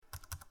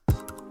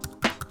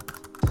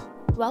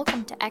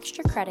Welcome to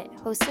Extra Credit,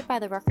 hosted by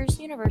the Rutgers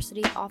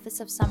University Office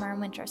of Summer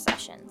and Winter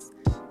Sessions.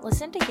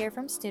 Listen to hear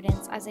from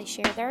students as they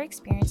share their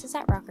experiences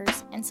at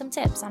Rutgers and some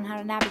tips on how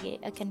to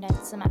navigate a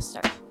condensed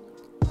semester.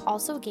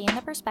 Also gain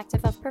the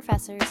perspective of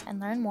professors and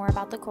learn more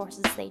about the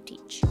courses they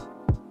teach.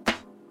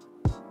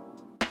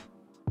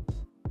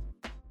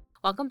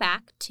 Welcome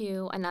back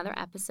to another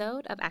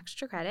episode of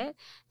Extra Credit.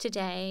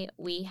 Today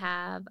we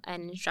have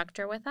an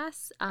instructor with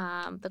us,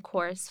 the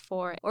course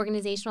for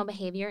Organizational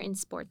Behavior in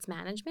Sports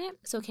Management.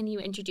 So can you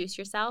introduce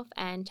yourself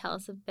and tell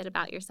us a bit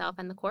about yourself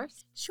and the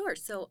course? Sure.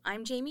 So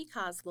I'm Jaime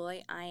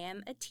Cosloy. I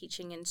am a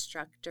teaching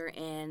instructor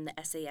in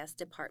the SAS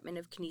Department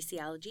of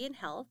Kinesiology and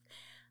Health.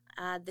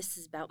 This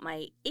is about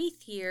my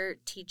 8th year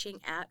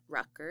teaching at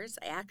Rutgers.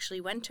 I actually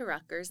went to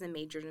Rutgers and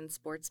majored in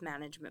sports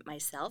management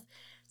myself,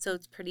 so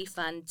it's pretty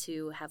fun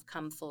to have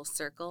come full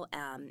circle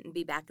and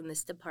be back in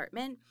this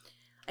department.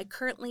 I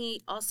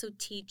currently also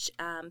teach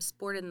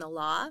sport in the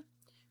law,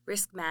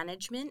 risk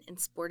management, and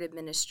sport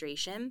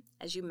administration.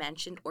 As you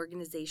mentioned,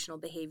 organizational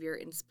behavior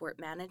in sport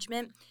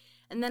management.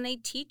 And then I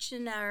teach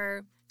in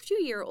our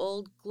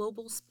few-year-old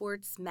Global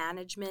Sports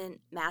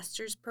Management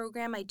Master's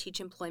Program. I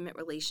teach employment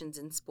relations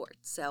in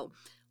sports. So,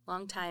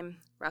 longtime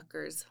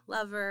Rutgers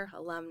lover,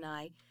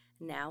 alumni,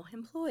 now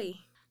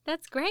employee.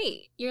 That's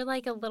great. You're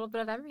like a little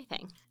bit of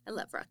everything. I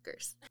love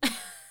Rutgers.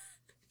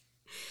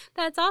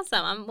 That's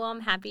awesome.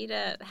 I'm happy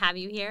to have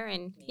you here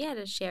and,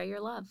 to share your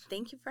love.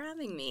 Thank you for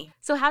having me.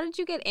 So how did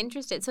you get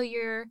interested? So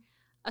you're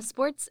a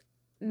sports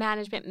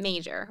management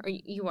major, or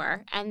you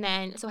were, and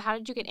then so how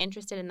did you get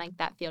interested in like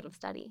that field of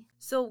study?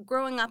 So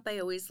growing up, I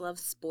always loved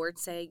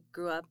sports. I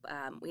grew up,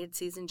 we had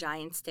season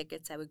Giants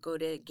tickets. I would go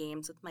to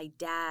games with my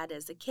dad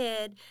as a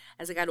kid.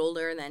 As I got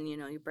older, then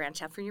you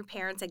branch out from your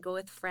parents. I go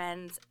with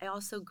friends. I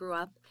also grew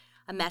up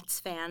a Mets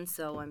fan,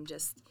 so I'm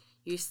just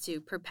used to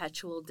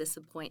perpetual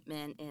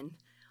disappointment in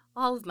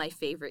all of my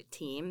favorite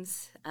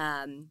teams.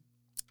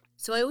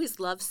 So I always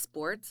loved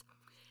sports.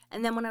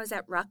 And then when I was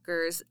at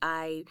Rutgers,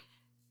 I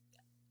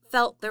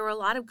felt there were a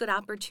lot of good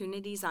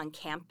opportunities on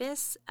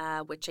campus,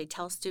 which I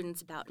tell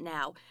students about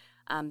now.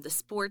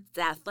 The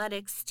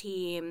athletics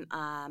team,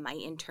 I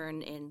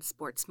interned in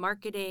sports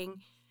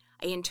marketing.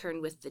 I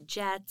interned with the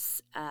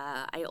Jets.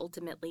 I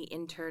ultimately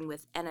interned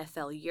with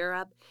NFL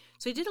Europe.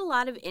 So I did a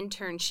lot of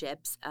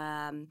internships.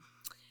 And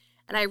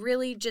I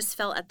really just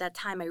felt at that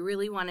time I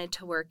really wanted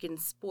to work in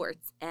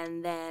sports.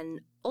 And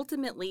then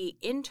ultimately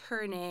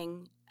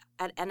interning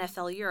at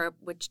NFL Europe,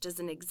 which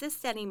doesn't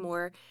exist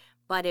anymore,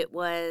 but it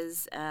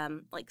was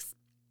like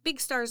big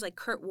stars like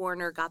Kurt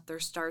Warner got their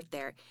start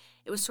there.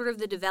 It was sort of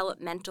the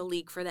developmental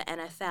league for the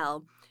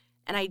NFL.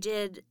 And I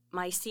did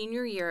my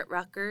senior year at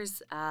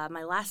Rutgers,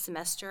 my last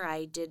semester,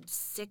 I did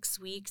 6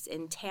 weeks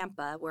in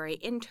Tampa where I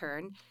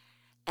interned.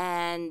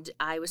 And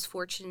I was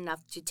fortunate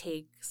enough to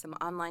take some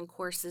online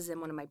courses, and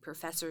one of my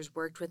professors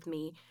worked with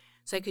me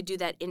so I could do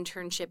that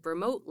internship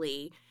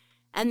remotely.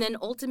 And then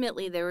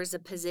ultimately there was a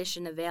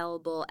position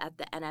available at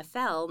the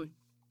NFL.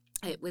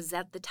 It was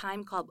at the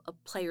time called a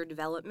player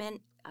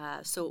development,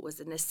 so it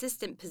was an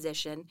assistant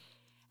position,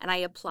 and I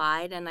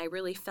applied, and I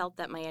really felt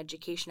that my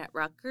education at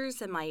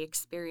Rutgers and my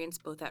experience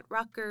both at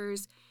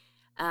Rutgers,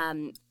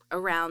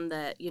 around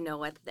the, at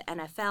the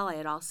NFL, I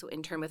had also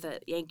interned with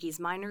a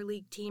Yankees minor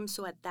league team,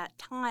 so at that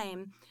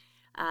time,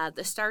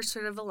 the stars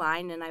sort of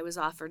aligned, and I was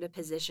offered a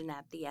position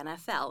at the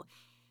NFL.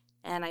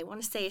 And I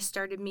want to say I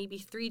started maybe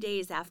 3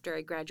 days after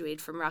I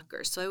graduated from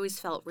Rutgers, so I always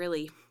felt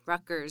really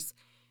Rutgers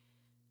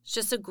it's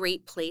just a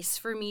great place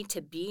for me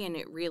to be, and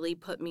it really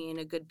put me in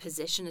a good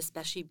position,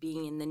 especially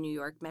being in the New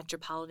York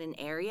metropolitan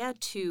area,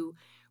 to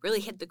really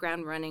hit the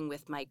ground running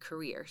with my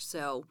career.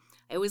 So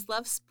I always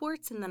loved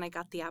sports, and then I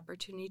got the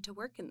opportunity to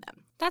work in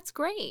them. That's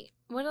great.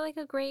 What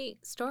a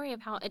great story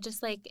of how it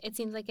just it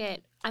seems like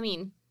it,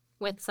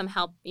 with some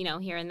help,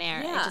 here and there,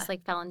 It just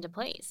fell into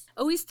place.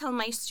 I always tell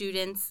my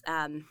students,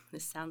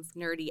 this sounds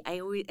nerdy,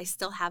 I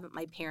still have at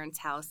my parents'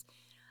 house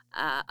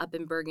up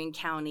in Bergen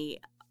County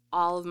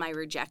all of my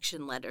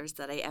rejection letters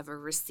that I ever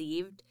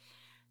received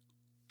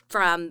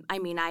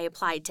I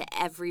applied to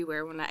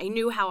everywhere when I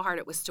knew how hard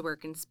it was to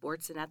work in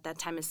sports. And at that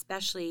time,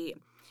 especially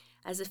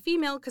as a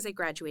female, because I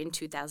graduated in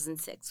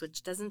 2006,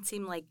 which doesn't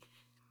seem like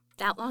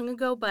that long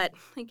ago, but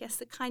I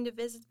guess it kind of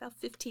is. It's about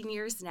 15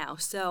 years now.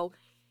 So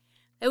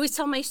I always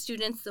tell my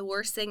students the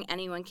worst thing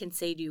anyone can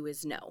say to you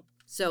is no.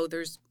 So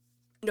there's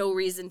no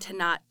reason to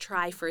not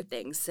try for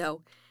things.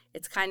 So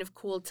it's kind of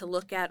cool to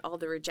look at all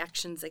the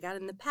rejections I got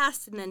in the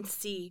past and then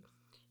see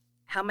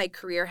how my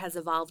career has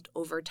evolved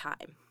over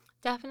time.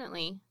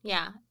 Definitely.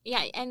 Yeah.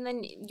 Yeah. And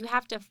then you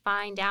have to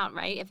find out,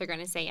 right, if they're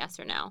going to say yes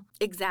or no.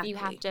 Exactly. You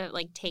have to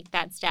take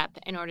that step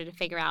in order to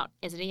figure out,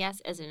 is it a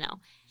yes, is it a no?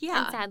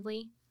 Yeah. And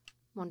sadly,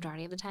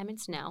 majority of the time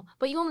it's no.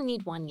 But you only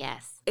need one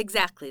yes.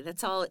 Exactly.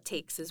 That's all it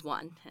takes is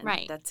one. And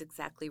right. That's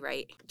exactly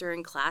right.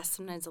 During class,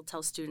 sometimes I'll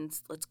tell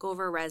students, let's go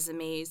over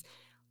resumes,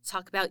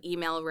 talk about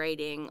email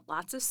writing,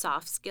 lots of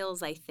soft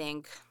skills I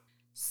think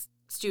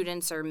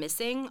students are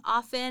missing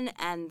often,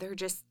 and they're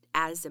just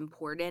as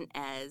important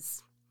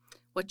as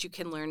what you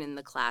can learn in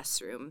the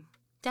classroom.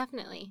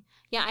 Definitely.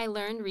 Yeah, I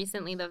learned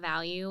recently the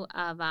value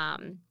of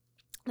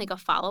like a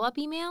follow-up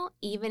email,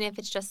 even if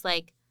it's just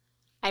like,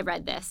 I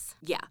read this.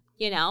 Yeah.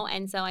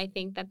 And so I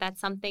think that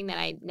that's something that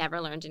I never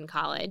learned in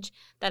college,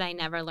 that I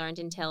never learned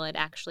until it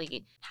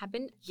actually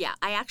happened. Yeah,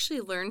 I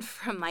actually learned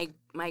from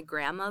my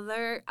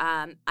grandmother.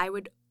 I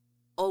would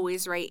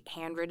always write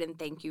handwritten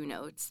thank you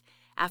notes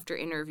after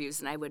interviews,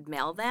 and I would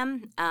mail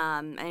them.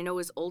 I know it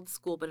was old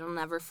school, but I'll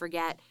never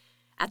forget.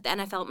 At the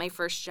NFL, at my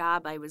first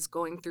job, I was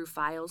going through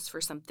files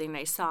for something, and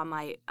I saw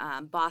my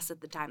boss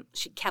at the time.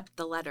 She kept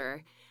the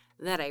letter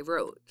that I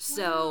wrote.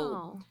 So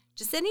Wow.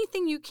 just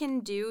anything you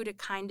can do to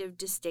kind of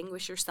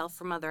distinguish yourself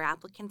from other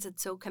applicants.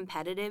 It's so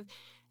competitive,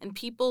 and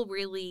people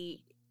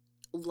really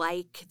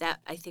like that,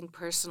 I think,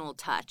 personal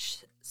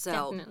touch.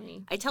 So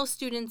Definitely. I tell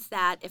students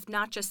that if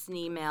not just an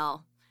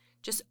email,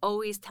 just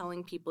always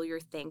telling people you're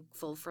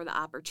thankful for the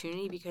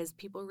opportunity, because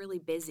people are really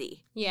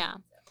busy. Yeah.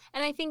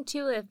 And I think,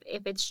 too,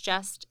 if it's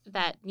just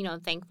that,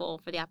 thankful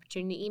for the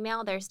opportunity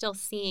email, they're still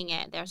seeing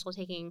it. They're still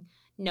taking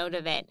note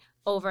of it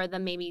over the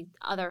maybe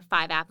other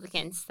 5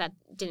 applicants that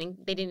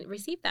didn't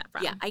receive that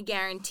from. Yeah, I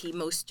guarantee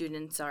most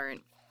students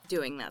aren't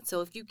doing that.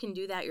 So if you can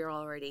do that, you're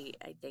already,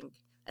 I think,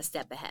 a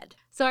step ahead.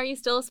 So are you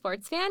still a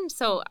sports fan?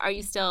 So are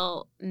you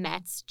still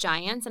Mets,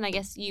 Giants? And I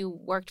guess you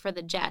worked for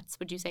the Jets.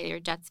 Would you say you're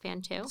a Jets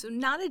fan too? So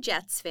not a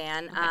Jets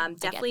fan. Okay,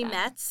 Definitely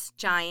Mets,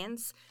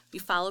 Giants. We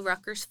follow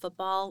Rutgers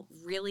football.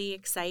 Really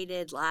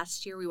excited.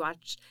 Last year we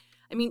watched,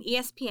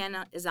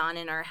 ESPN is on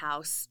in our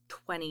house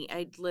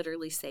I'd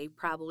literally say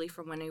probably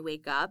from when I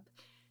wake up.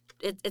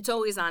 It's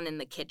always on in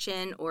the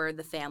kitchen or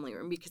the family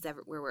room, because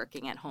we're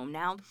working at home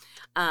now,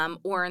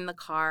 or in the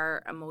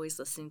car. I'm always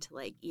listening to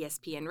like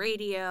ESPN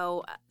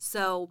radio.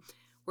 So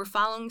we're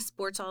following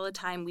sports all the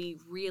time. We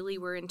really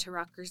were into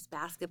Rutgers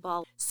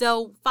basketball.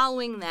 So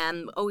following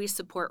them, always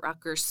support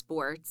Rutgers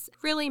sports.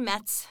 Really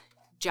Mets,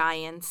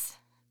 Giants.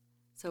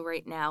 So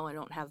right now I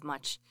don't have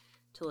much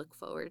to look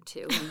forward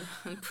to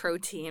in pro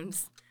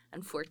teams,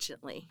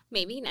 unfortunately.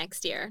 Maybe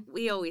next year.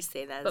 We always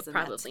say that, but as a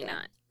probably Mets fan.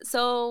 not.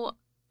 So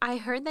I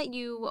heard that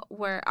you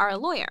are a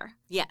lawyer.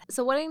 Yeah.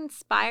 So what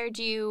inspired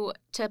you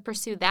to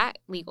pursue that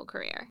legal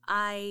career?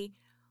 I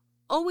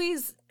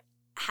always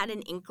had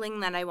an inkling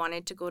that I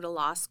wanted to go to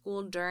law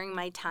school during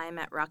my time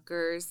at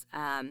Rutgers.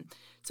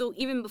 So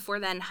even before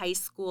then, high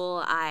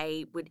school,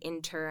 I would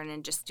intern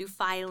and just do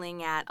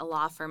filing at a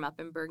law firm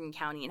up in Bergen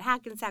County in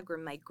Hackensack, where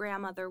my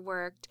grandmother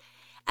worked.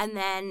 And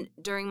then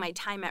during my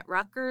time at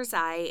Rutgers,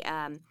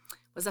 I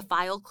was a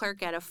file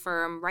clerk at a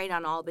firm right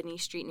on Albany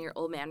Street near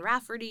Old Man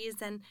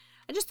Rafferty's, and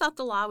I just thought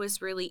the law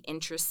was really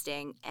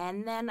interesting.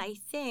 And then I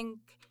think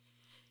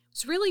it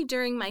was really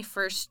during my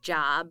first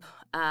job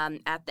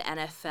at the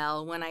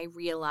NFL when I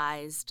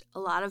realized a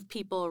lot of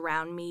people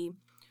around me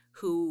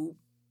who,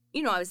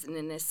 I was in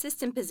an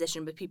assistant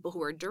position, but people who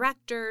were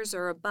directors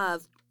or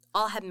above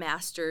all had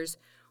masters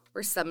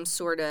or some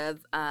sort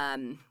of,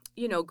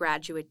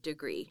 graduate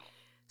degree.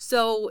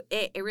 So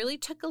it really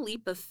took a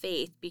leap of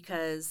faith,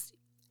 because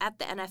at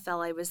the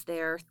NFL I was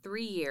there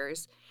 3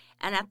 years,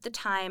 and at the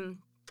time,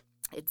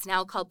 it's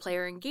now called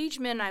player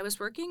engagement, I was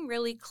working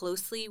really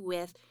closely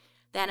with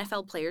the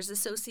NFL Players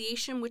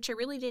Association, which I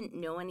really didn't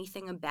know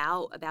anything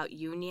about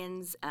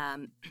unions.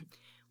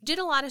 Did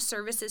a lot of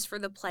services for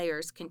the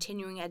players,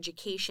 continuing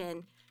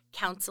education,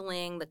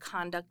 counseling, the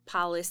conduct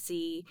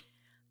policy,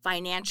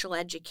 financial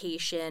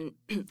education.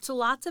 So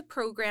lots of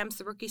programs,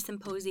 the Rookie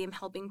Symposium,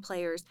 helping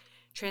players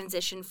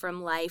transition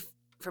from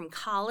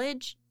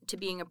college to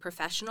being a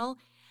professional.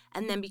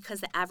 And then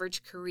because the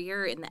average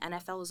career in the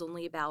NFL is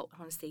only about,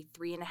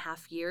 3.5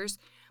 years,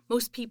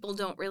 most people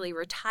don't really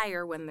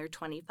retire when they're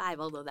 25,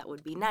 although that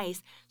would be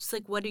nice. Just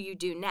like, what do you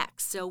do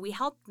next? So we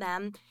help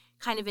them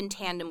kind of in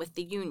tandem with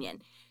the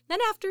union. Then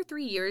after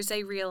 3 years, I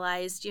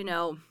realized,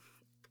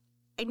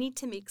 I need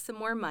to make some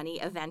more money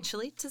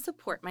eventually to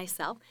support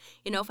myself.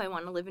 If I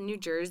want to live in New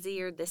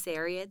Jersey or this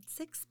area, it's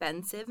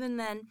expensive. And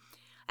then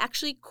I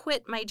actually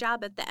quit my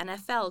job at the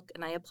NFL,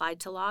 and I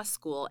applied to law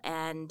school.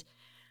 And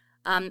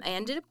I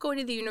ended up going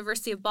to the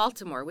University of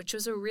Baltimore, which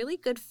was a really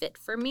good fit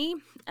for me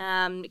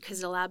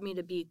because it allowed me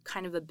to be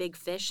kind of a big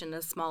fish in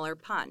a smaller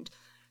pond.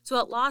 So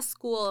at law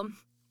school,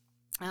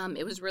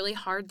 it was really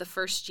hard the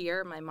first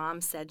year. My mom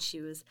said she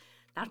was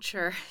not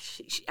sure.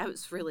 I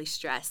was really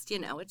stressed.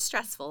 It's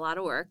stressful, a lot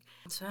of work.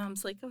 So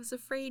I was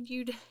afraid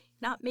you'd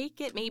not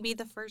make it maybe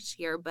the first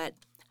year, but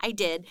I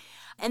did.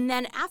 And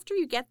then after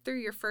you get through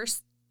your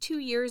first 2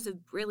 years of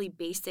really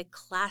basic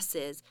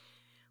classes,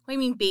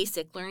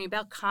 basic, learning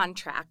about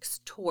contracts,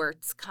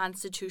 torts,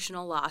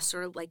 constitutional law,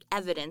 sort of like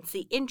evidence,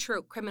 the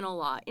intro criminal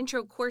law,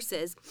 intro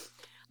courses,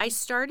 I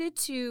started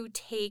to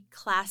take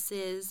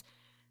classes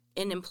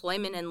in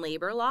employment and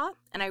labor law,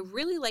 and I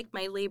really liked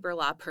my labor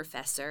law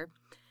professor.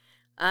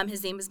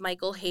 His name is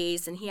Michael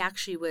Hayes, and he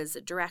actually was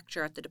a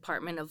director at the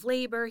Department of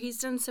Labor. He's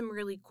done some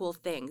really cool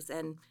things,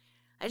 and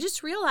I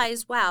just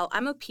realized, wow,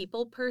 I'm a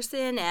people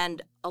person,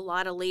 and a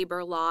lot of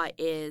labor law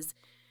is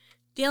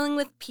dealing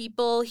with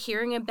people,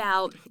 hearing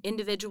about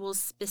individuals'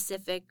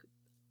 specific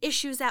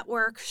issues at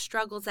work,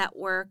 struggles at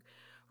work,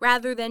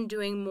 rather than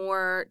doing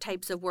more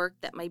types of work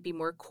that might be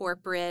more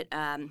corporate,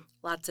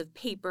 lots of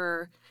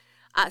paper.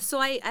 So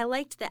I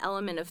liked the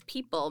element of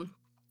people,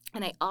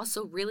 and I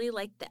also really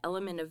liked the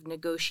element of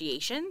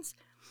negotiations,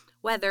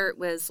 whether it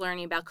was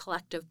learning about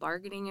collective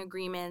bargaining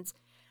agreements,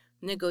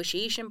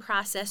 negotiation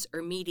process,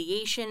 or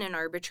mediation and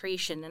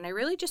arbitration. And I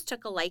really just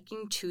took a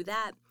liking to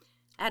that.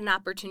 I had an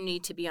opportunity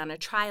to be on a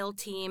trial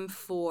team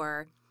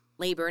for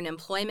labor and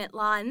employment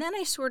law. And then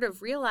I sort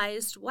of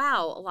realized,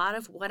 wow, a lot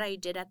of what I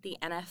did at the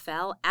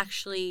NFL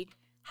actually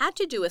had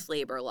to do with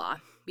labor law,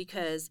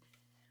 because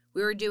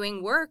we were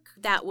doing work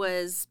that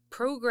was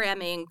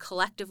programming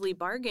collectively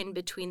bargained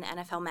between the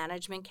NFL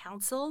Management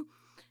Council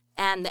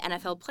and the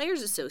NFL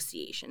Players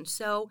Association.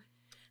 So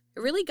I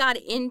really got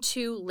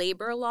into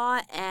labor law,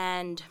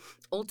 and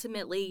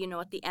ultimately,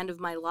 at the end of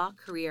my law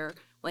career,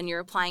 when you're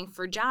applying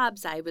for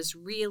jobs, I was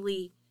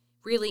really,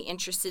 really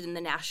interested in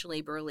the National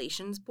Labor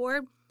Relations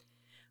Board,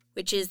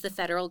 which is the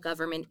federal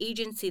government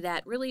agency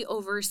that really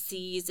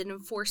oversees and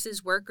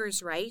enforces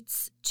workers'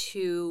 rights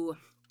to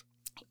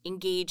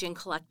engage in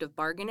collective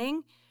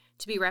bargaining,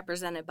 to be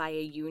represented by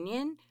a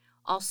union,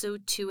 also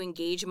to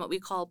engage in what we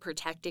call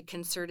protected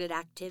concerted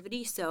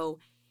activity. So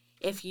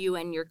if you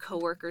and your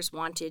coworkers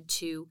wanted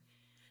to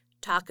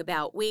talk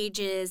about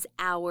wages,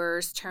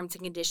 hours, terms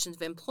and conditions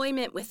of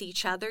employment with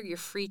each other, you're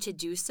free to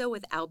do so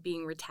without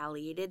being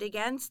retaliated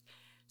against.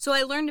 So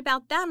I learned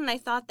about that, and I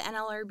thought the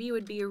NLRB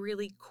would be a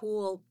really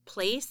cool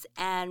place.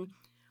 And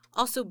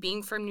also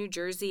being from New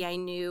Jersey, I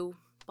knew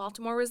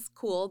Baltimore was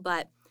cool,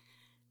 but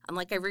I'm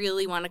like, I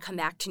really want to come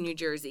back to New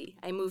Jersey.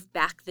 I moved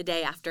back the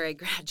day after I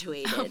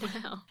graduated. Oh,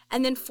 wow.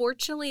 And then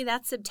fortunately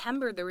that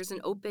September there was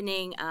an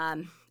opening.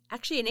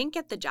 Actually, I didn't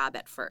get the job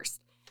at first.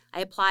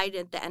 I applied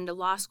at the end of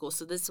law school.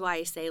 So this is why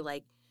I say,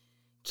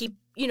 keep,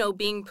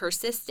 being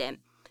persistent.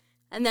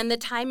 And then the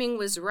timing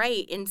was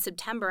right in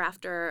September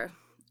after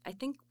I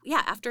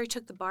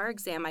took the bar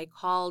exam. I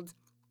called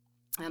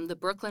the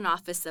Brooklyn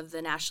office of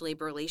the National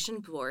Labor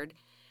Relations Board,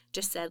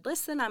 just said,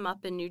 listen, I'm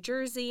up in New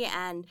Jersey.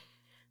 And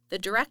the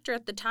director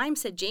at the time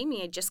said,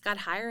 Jamie, I just got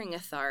hiring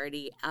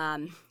authority.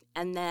 And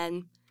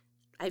then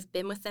I've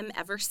been with them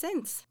ever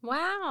since.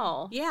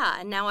 Wow. Yeah.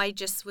 And now I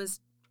just was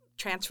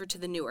transferred to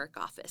the Newark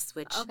office,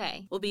 which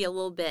will be a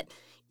little bit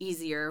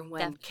easier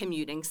when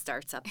commuting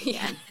starts up again.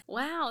 Yeah.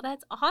 Wow,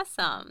 that's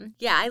awesome.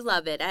 Yeah, I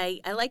love it. I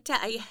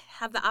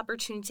have the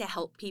opportunity to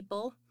help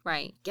people.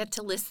 Right. Get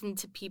to listen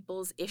to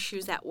people's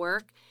issues at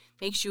work.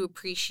 Makes you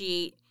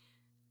appreciate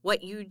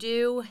what you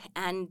do.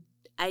 And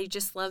I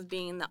just love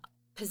being in the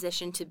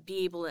position to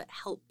be able to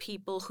help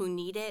people who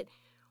need it,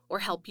 or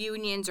help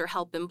unions or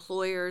help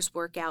employers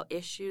work out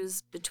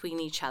issues between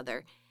each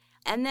other.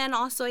 And then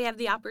also I have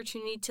the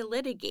opportunity to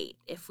litigate.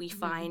 If we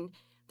find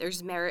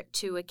there's merit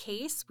to a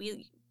case,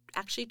 we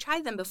actually try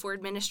them before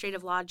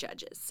administrative law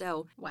judges.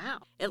 So wow,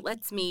 it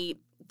lets me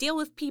deal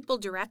with people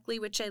directly,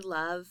 which I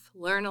love,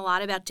 learn a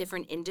lot about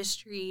different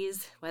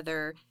industries,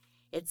 whether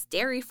it's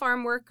dairy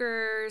farm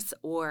workers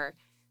or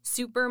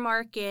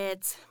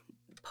supermarkets,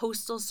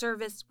 postal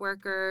service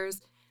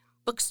workers,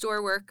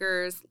 bookstore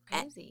workers,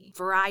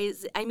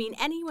 Verizon. I mean,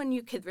 anyone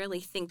you could really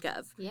think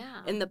of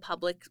in the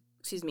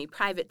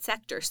private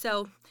sector.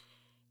 So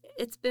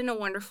it's been a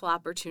wonderful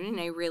opportunity,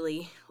 and I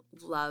really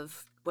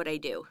love what I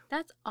do.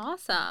 That's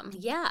awesome.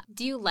 Yeah.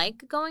 Do you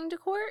like going to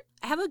court?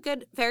 I have a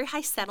very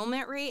high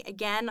settlement rate.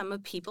 Again, I'm a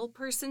people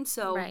person,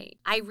 so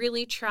I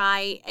really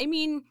try. I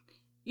mean,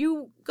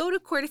 you go to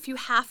court if you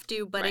have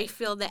to, but I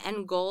feel the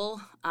end goal,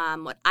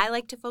 what I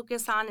like to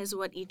focus on is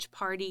what each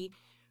party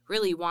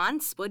really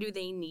wants. What do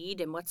they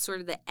need, and what's sort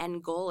of the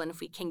end goal? And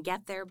if we can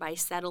get there by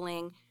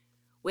settling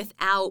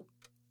without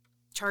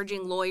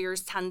charging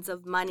lawyers tons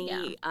of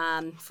money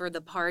for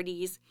the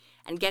parties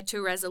and get to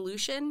a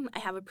resolution, I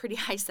have a pretty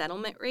high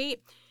settlement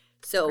rate.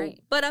 So,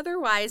 but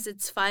otherwise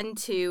it's fun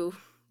to,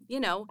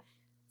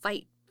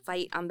 fight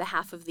on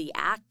behalf of the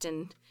act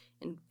and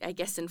I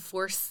guess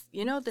enforce,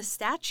 the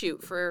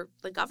statute for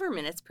the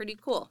government. It's pretty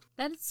cool.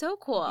 That is so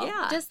cool.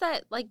 Yeah. Just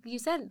that, like you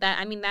said,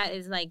 that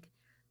is like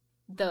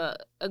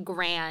a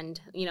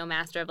grand,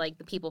 master of like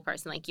the people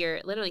person. Like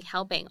you're literally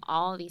helping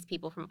all these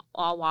people from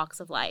all walks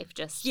of life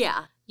just,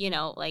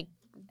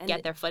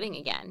 get their footing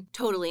again.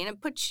 Totally. And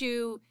it puts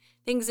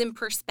things in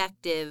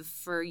perspective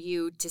for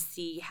you to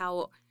see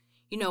how,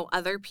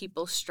 other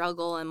people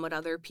struggle and what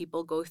other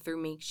people go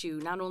through makes you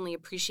not only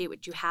appreciate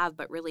what you have,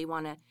 but really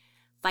want to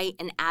fight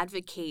and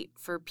advocate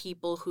for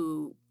people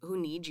who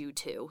need you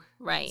to.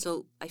 Right.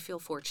 So I feel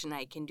fortunate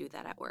I can do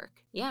that at work.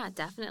 Yeah,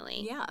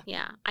 definitely. Yeah.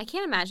 Yeah. I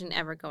can't imagine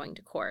ever going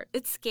to court.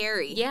 It's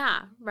scary.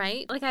 Yeah,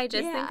 right? Like I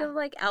just think of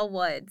like Elle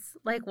Woods,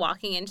 like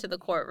walking into the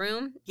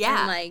courtroom.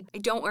 Yeah. And I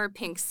don't wear a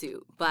pink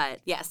suit, but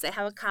yes, I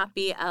have a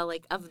copy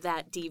of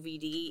that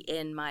DVD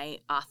in my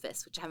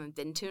office, which I haven't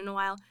been to in a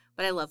while,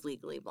 but I love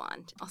Legally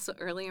Blonde. Also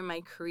earlier in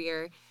my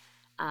career,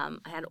 I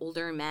had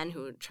older men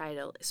who would try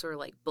to sort of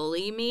like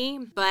bully me,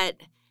 but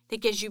I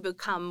think as you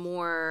become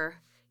more,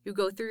 you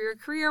go through your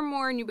career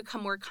more and you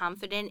become more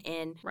confident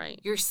in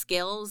your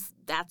skills,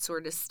 that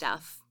sort of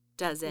stuff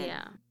doesn't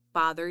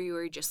bother you,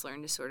 or you just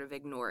learn to sort of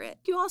ignore it.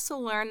 You also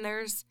learn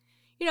there's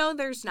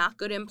not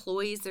good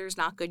employees, there's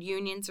not good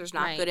unions, there's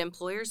not good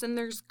employers, and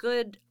there's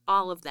good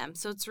all of them.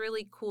 So it's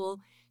really cool,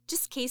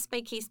 just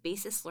case-by-case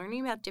basis,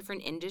 learning about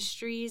different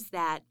industries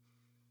that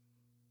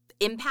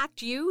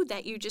impact you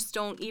that you just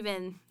don't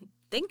even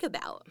think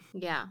about.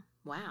 Yeah.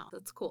 Wow.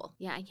 That's cool.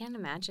 Yeah, I can't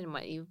imagine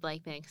what you've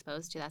been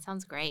exposed to. That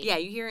sounds great. Yeah,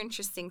 you hear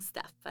interesting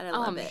stuff, but I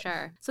love it. I'm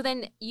sure. So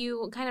then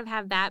you kind of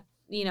have that,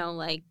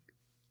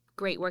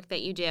 great work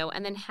that you do.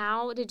 And then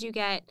how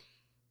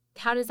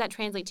does that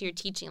translate to your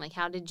teaching? Like,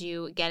 how did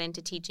you get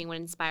into teaching? What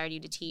inspired you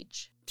to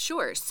teach?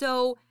 Sure.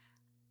 So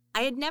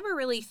I had never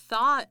really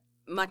thought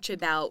much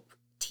about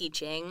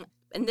teaching.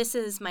 And this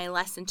is my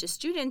lesson to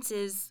students,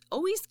 is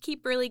always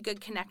keep really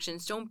good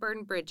connections. Don't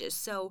burn bridges.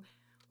 So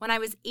when I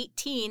was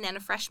 18 and a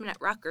freshman at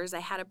Rutgers,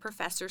 I had a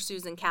professor,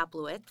 Susan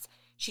Kaplowitz.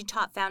 She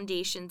taught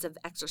foundations of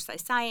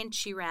exercise science.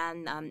 She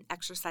ran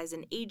exercise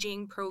and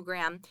aging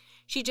program.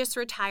 She just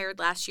retired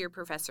last year,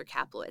 Professor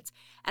Kaplowitz.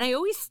 And I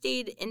always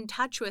stayed in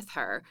touch with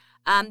her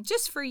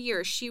just for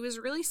years. She was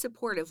really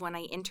supportive when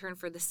I interned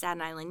for the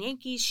Staten Island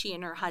Yankees. She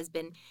and her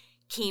husband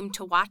came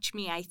to watch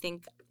me. I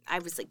think I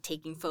was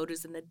taking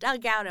photos in the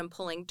dugout and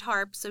pulling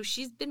tarps. So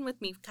she's been with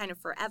me kind of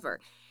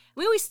forever.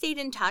 We always stayed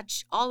in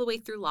touch all the way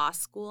through law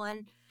school.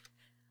 And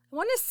I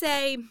want to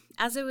say,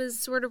 as I was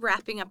sort of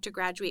wrapping up to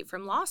graduate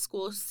from law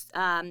school,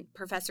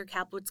 Professor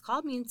Kaplowitz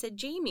called me and said,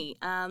 Jamie,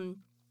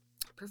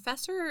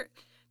 Professor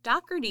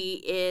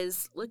Doherty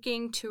is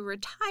looking to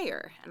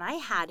retire, and I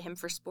had him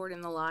for sport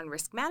and the law and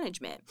risk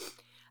management.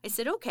 I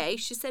said, okay.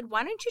 She said,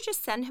 why don't you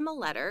just send him a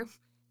letter,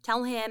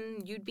 tell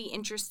him you'd be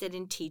interested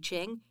in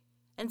teaching,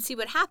 and see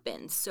what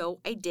happens. So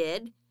I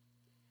did.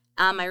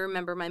 I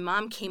remember my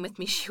mom came with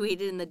me. She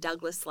waited in the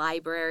Douglas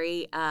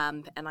Library,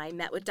 and I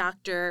met with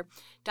Dr.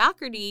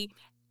 Doherty,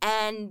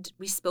 and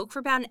we spoke for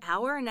about an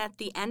hour, and at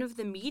the end of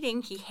the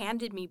meeting, he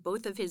handed me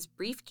both of his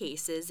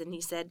briefcases, and he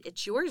said,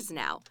 it's yours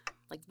now.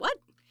 Like, what?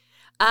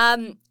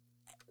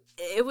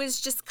 It was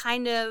just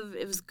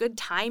it was good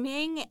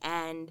timing,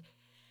 and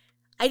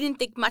I didn't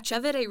think much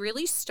of it. I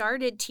really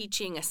started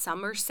teaching a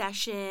summer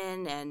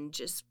session and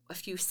just a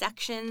few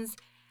sections.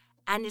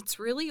 And it's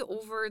really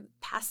over the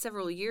past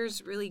several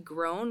years really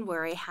grown,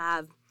 where I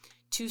have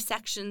 2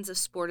 sections of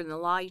sport and the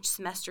law each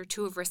semester,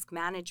 2 of risk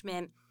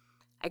management.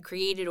 I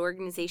created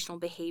organizational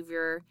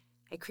behavior.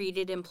 I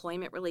created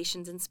employment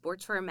relations in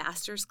sports for a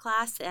master's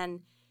class. And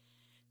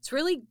it's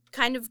really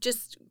kind of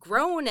just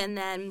grown. And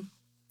then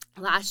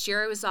last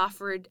year I was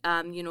offered,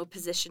 a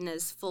position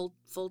as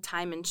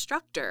full-time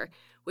instructor,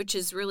 which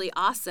is really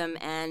awesome.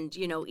 And,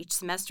 each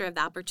semester I have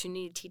the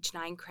opportunity to teach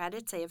 9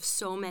 credits. I have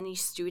so many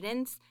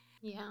students.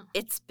 Yeah.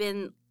 It's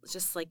been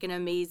just an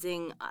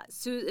amazing,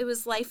 it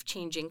was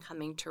life-changing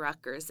coming to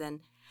Rutgers.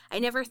 And I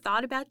never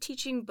thought about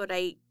teaching, but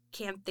I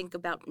can't think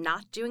about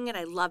not doing it.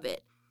 I love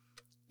it.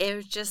 It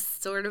was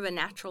just sort of a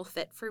natural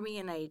fit for me,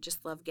 and I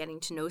just love getting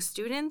to know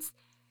students.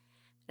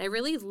 And I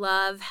really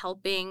love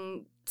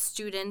helping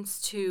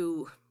students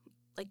to,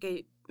 like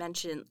I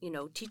mentioned,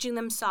 teaching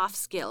them soft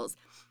skills,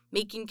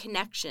 making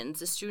connections,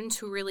 the students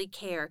who really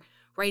care,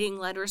 writing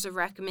letters of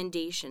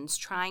recommendations,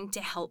 trying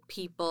to help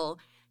people,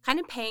 kind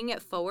of paying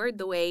it forward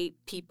the way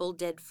people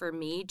did for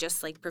me,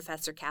 just like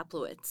Professor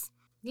Kaplowitz.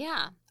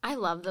 Yeah. I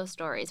love those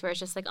stories where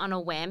it's just on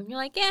a whim. You're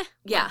like,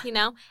 yeah.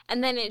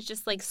 And then it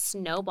just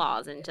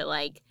snowballs into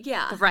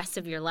the rest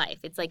of your life.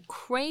 It's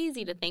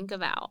crazy to think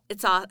about.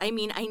 It's all, I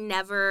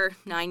never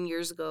 9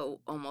 years ago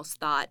almost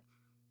thought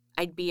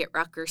I'd be at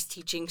Rutgers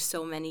teaching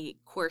so many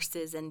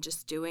courses and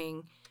just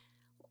doing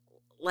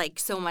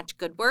so much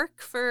good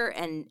work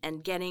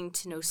and getting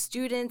to know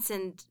students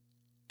and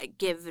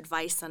give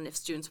advice on if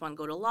students want to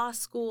go to law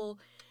school.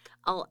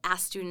 I'll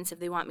ask students if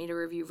they want me to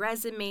review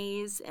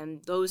resumes,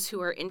 and those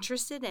who are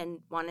interested and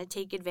want to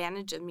take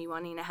advantage of me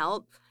wanting to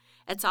help.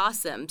 It's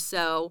awesome.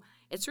 So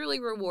it's really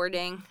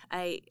rewarding.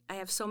 I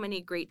have so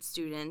many great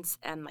students,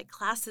 and my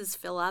classes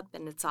fill up,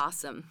 and it's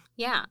awesome.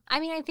 Yeah.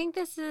 I think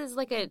this is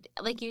like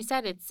you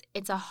said,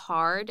 it's a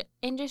hard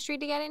industry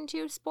to get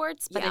into,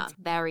 sports, but it's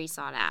very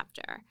sought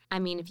after.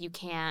 If you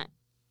can't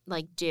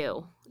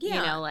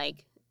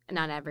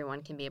not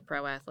everyone can be a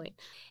pro athlete.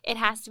 It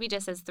has to be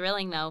just as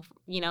thrilling, though,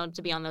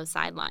 to be on those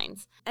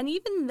sidelines. And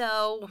even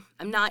though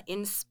I'm not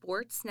in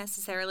sports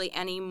necessarily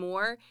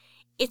anymore,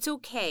 it's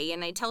okay.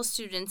 And I tell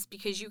students,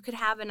 because you could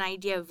have an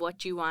idea of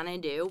what you want to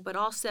do, but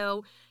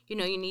also, you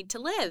need to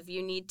live.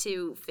 You need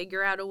to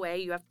figure out a way.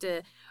 You have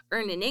to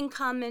earn an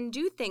income and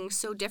do things.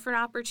 So different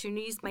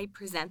opportunities might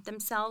present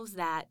themselves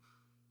that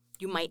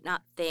you might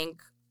not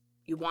think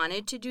you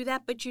wanted to do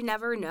that, but you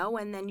never know.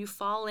 And then you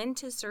fall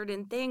into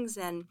certain things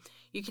and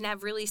you can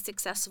have really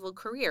successful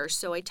careers.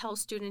 So I tell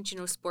students,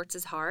 sports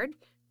is hard,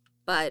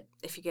 but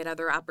if you get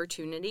other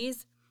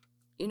opportunities,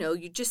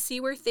 you just see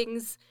where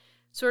things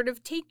sort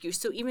of take you.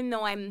 So even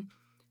though I'm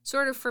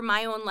sort of, for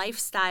my own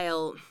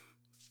lifestyle,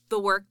 the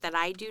work that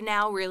I do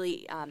now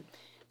really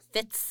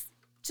fits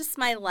just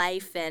my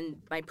life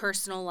and my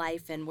personal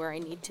life and where I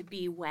need to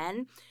be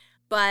when.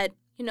 But,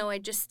 I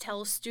just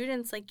tell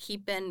students,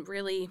 keep in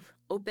really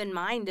open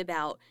mind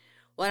about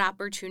what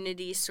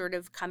opportunities sort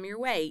of come your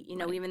way. You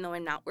know, even though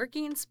I'm not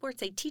working in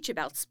sports, I teach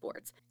about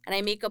sports. And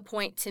I make a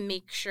point to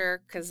make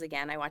sure, because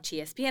again, I watch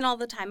ESPN all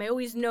the time, I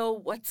always know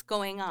what's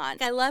going on.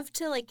 I love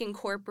to like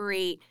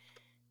incorporate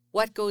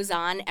what goes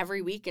on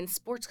every week in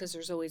sports because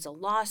there's always a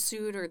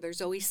lawsuit or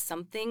there's always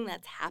something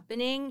that's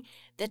happening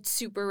that's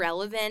super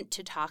relevant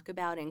to talk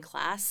about in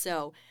class.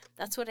 So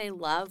that's what I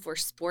love, where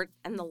sport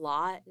and the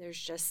law,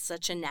 there's just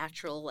such a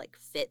natural like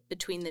fit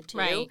between the two.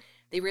 Right.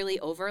 They really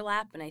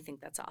overlap, and I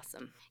think that's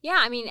awesome. Yeah,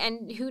 I mean,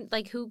 and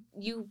who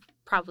you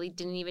probably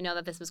didn't even know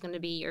that this was going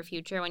to be your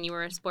future when you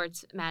were a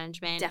sports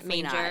management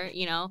Definitely major, not.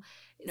 you know?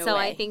 No so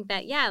way. I think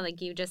that, yeah,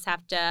 like you just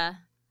have to,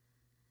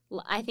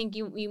 I think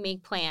you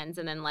make plans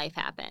and then life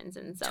happens.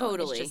 And so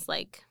Totally. it's just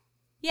like,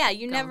 Yeah,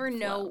 you go never with the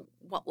know flow.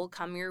 what will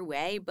come your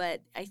way,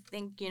 but I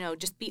think, you know,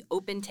 just be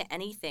open to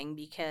anything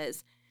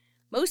because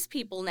most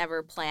people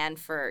never plan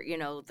for, you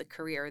know, the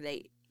career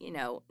they, you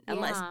know,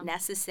 unless Yeah.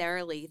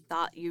 necessarily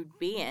thought you'd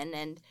be in,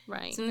 and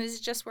right. sometimes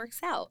it just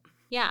works out.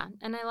 Yeah,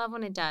 and I love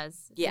when it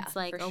does. Yeah, It's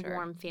like for a sure.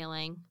 warm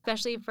feeling,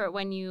 especially for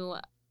when you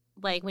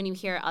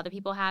hear other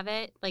people have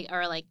it, like,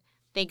 or like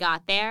they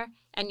got there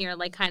and you're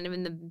like kind of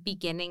in the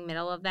beginning,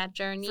 middle of that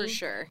journey. For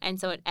sure. And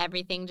so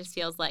everything just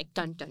feels like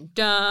dun dun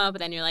dun, but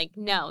then you're like,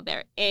 no,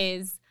 there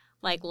is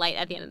like light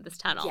at the end of this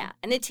tunnel. Yeah,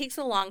 and it takes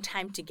a long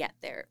time to get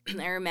there.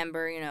 I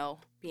remember, you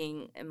know,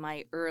 being in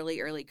my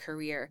early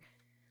career,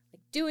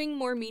 like doing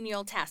more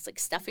menial tasks, like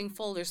stuffing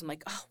folders. I'm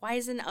like, oh,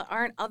 why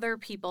aren't other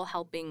people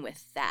helping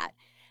with that?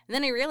 And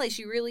then I realized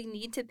you really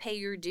need to pay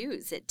your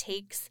dues. It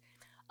takes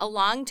a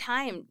long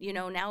time. You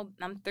know, now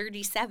I'm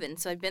 37,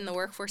 so I've been in the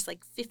workforce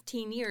like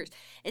 15 years.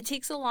 It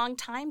takes a long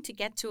time to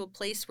get to a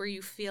place where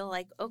you feel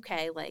like,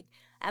 okay, like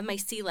I have my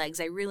sea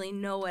legs. I really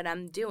know what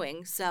I'm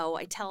doing. So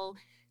I tell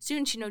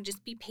students, you know,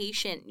 just be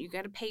patient. You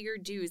got to pay your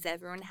dues.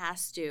 Everyone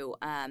has to.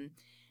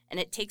 And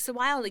it takes a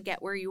while to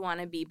get where you want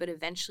to be, but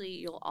eventually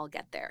you'll all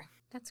get there.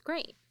 That's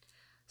great.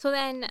 So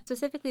then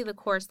specifically the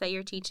course that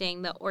you're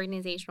teaching, the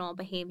organizational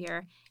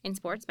behavior in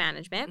sports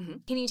management, Mm-hmm.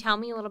 Can you tell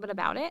me a little bit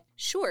about it?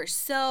 Sure.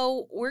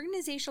 So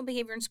organizational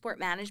behavior and sport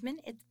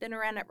management, it's been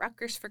around at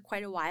Rutgers for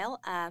quite a while.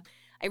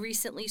 I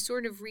recently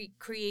sort of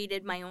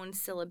recreated my own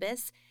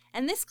syllabus.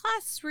 And this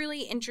class is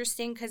really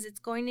interesting because it's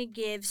going to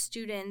give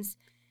students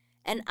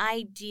an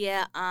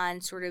idea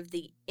on sort of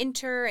the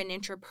inter and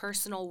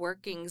interpersonal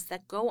workings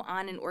that go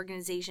on in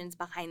organizations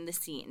behind the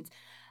scenes.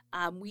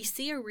 We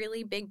see a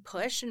really big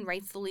push, and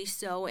rightfully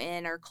so,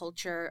 in our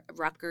culture,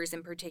 Rutgers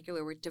in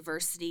particular, with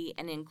diversity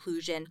and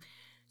inclusion.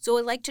 So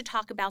I'd like to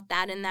talk about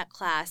that in that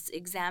class,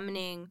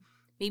 examining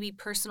maybe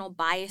personal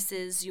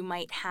biases you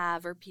might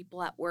have or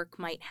people at work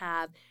might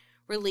have,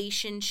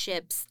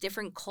 relationships,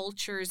 different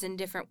cultures in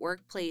different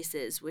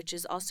workplaces, which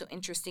is also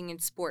interesting in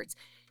sports.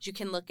 You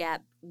can look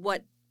at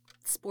what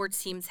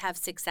sports teams have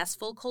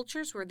successful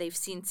cultures where they've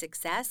seen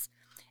success,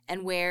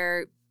 and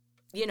where,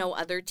 you know,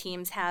 other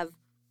teams have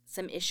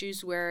some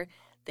issues where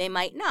they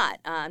might not.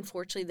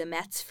 Unfortunately, the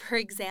Mets, for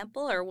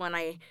example, are one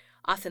I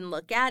often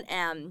look at.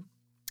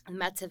 The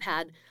Mets have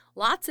had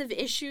lots of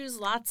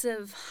issues, lots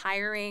of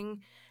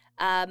hiring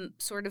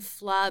sort of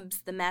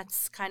flubs. The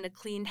Mets kind of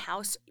cleaned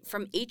house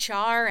from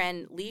HR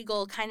and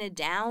legal kind of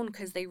down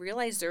because they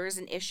realized there is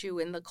an issue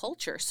in the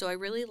culture. So I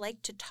really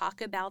like to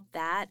talk about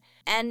that.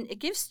 And it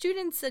gives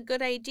students a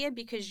good idea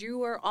because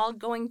you are all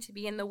going to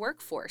be in the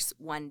workforce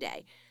one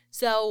day.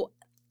 So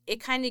it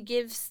kind of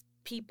gives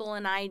people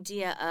an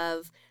idea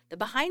of the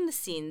behind the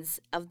scenes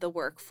of the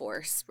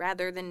workforce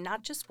rather than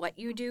not just what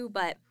you do,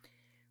 but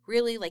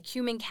really like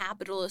human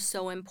capital is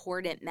so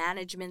important.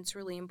 Management's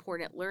really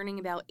important. Learning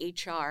about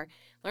HR,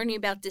 learning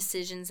about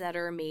decisions that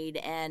are made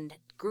and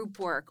group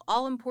work,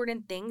 all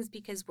important things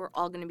because we're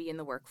all going to be in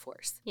the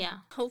workforce. Yeah.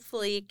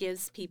 Hopefully it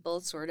gives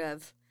people sort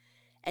of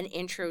an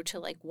intro to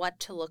like what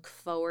to look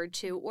forward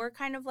to or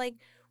kind of like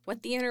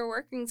what the inner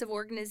workings of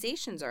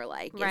organizations are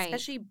like, Right.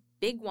 especially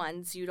big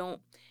ones. You don't,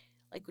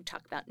 like we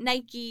talk about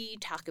Nike,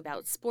 talk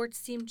about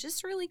sports team,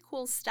 just really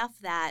cool stuff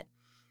that,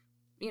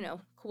 you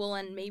know, cool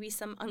and maybe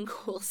some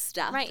uncool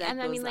stuff. Right. That And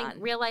goes I mean, like on.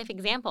 real life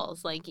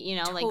examples, like, you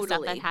know, like stuff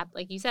Totally. that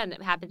like you said,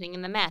 happening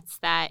in the Mets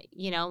that,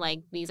 you know,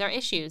 like these are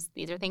issues.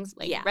 These are things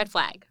like Yeah. red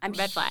flag, I'm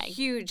red flag.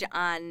 huge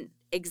on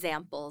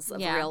examples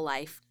of Yeah. real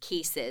life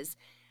cases.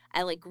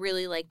 I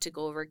really like to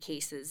go over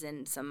cases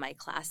in some of my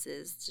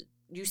classes.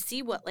 You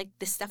see what like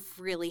this stuff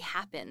really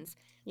happens.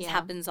 It Yeah.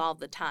 happens all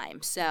the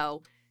time.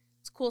 So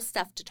it's cool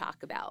stuff to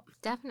talk about.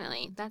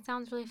 Definitely. That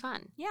sounds really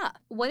fun. Yeah.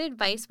 What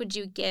advice would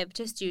you give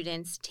to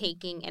students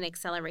taking an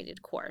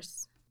accelerated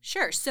course?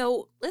 Sure.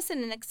 So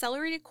listen, an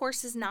accelerated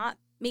course is not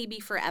maybe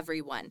for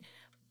everyone.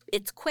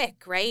 It's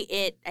quick, right?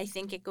 I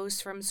think it goes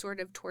from sort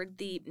of toward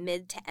the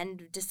mid to end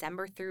of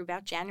December through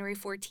about January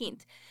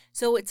 14th.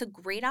 So it's a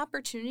great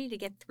opportunity to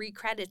get 3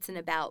 credits in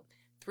about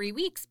 3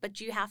 weeks, but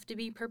you have to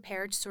be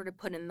prepared to sort of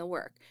put in the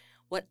work.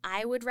 What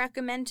I would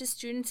recommend to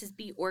students is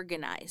be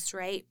organized,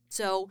 right?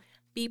 So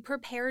be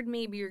prepared.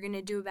 Maybe you're going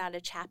to do about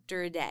a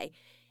chapter a day.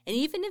 And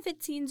even if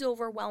it seems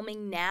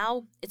overwhelming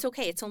now, it's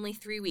okay. It's only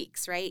 3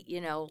 weeks, right? You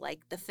know,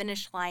 like the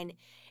finish line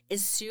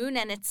as soon,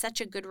 and it's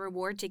such a good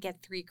reward to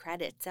get 3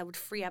 credits. That would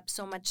free up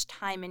so much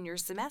time in your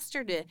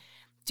semester to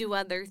do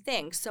other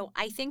things. So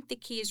I think the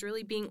key is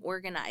really being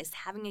organized,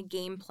 having a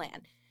game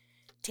plan,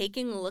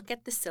 taking a look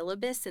at the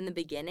syllabus in the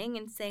beginning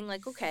and saying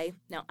like, okay,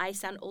 now I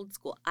sound old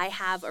school. I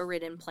have a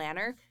written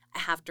planner. I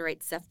have to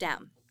write stuff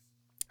down.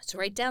 So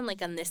write down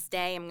like on this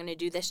day, I'm going to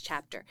do this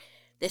chapter.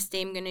 This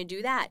day, I'm going to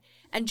do that.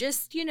 And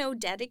just,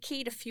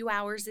 dedicate a few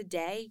hours a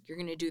day. You're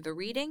going to do the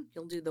reading.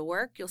 You'll do the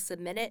work. You'll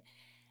submit it.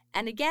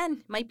 And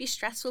again, might be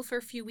stressful for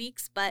a few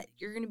weeks, but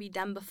you're going to be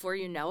done before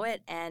you know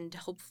it. And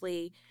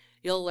hopefully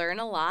you'll learn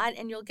a lot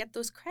and you'll get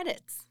those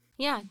credits.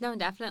 Yeah, no,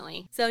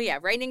 definitely. So yeah,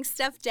 writing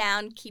stuff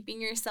down,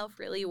 keeping yourself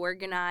really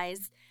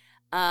organized,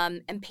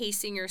 and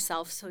pacing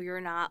yourself so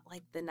you're not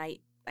like the night,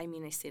 I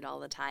say it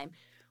all the time,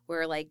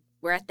 where like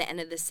we're at the end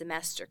of the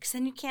semester, because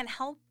then I can't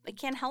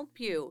help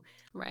you.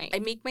 Right. I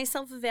make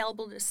myself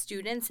available to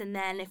students, and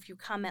then if you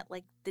come at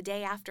like the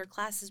day after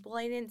classes, well,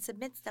 I didn't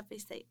submit stuff, I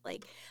say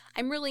like,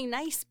 I'm really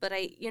nice, but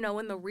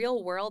in the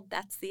real world,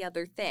 that's the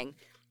other thing.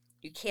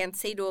 You can't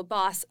say to a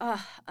boss,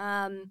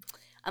 I'm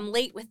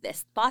late with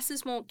this.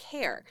 Bosses won't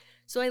care.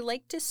 So I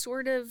like to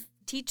sort of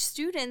teach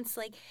students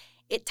like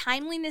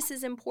timeliness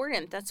is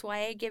important. That's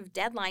why I give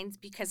deadlines,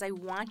 because I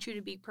want you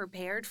to be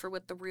prepared for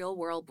what the real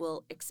world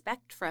will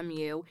expect from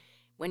you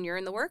when you're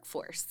in the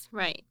workforce.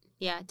 Right.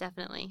 Yeah,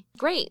 definitely.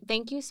 Great.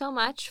 Thank you so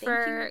much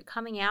for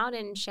coming out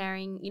and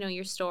sharing,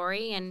 your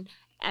story and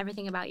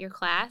everything about your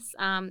class.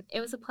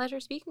 It was a pleasure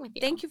speaking with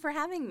you. Thank you for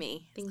having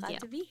me. Thank you. Glad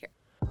to be here.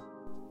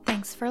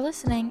 Thanks for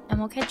listening, and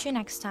we'll catch you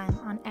next time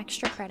on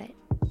Extra Credit.